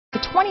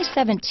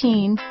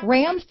2017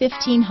 Ram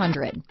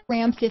 1500.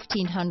 Ram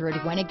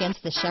 1500 went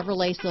against the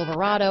Chevrolet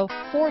Silverado,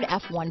 Ford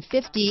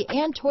F-150,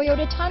 and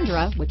Toyota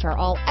Tundra, which are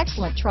all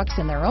excellent trucks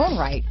in their own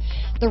right.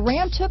 The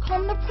Ram took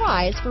home the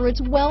prize for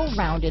its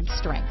well-rounded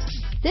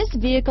strengths. This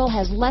vehicle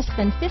has less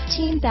than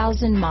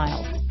 15,000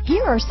 miles.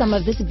 Here are some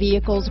of this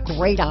vehicle's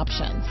great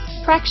options: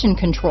 traction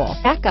control,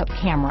 backup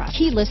camera,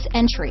 keyless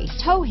entry,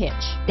 tow hitch,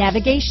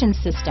 navigation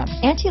system,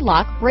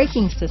 anti-lock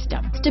braking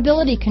system,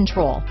 stability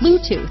control,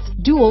 Bluetooth,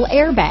 dual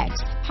airbags,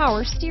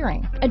 power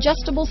steering,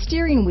 adjustable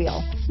steering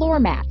wheel, floor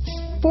mats,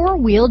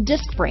 four-wheel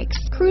disc brakes,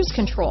 cruise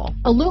control,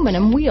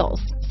 aluminum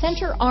wheels,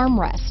 center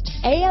armrest,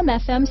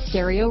 AM/FM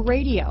stereo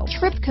radio,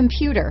 trip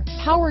computer,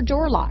 power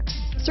door locks.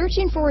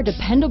 Searching for a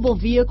dependable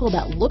vehicle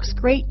that looks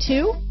great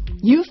too?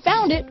 You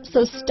found it,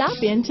 so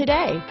stop in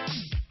today.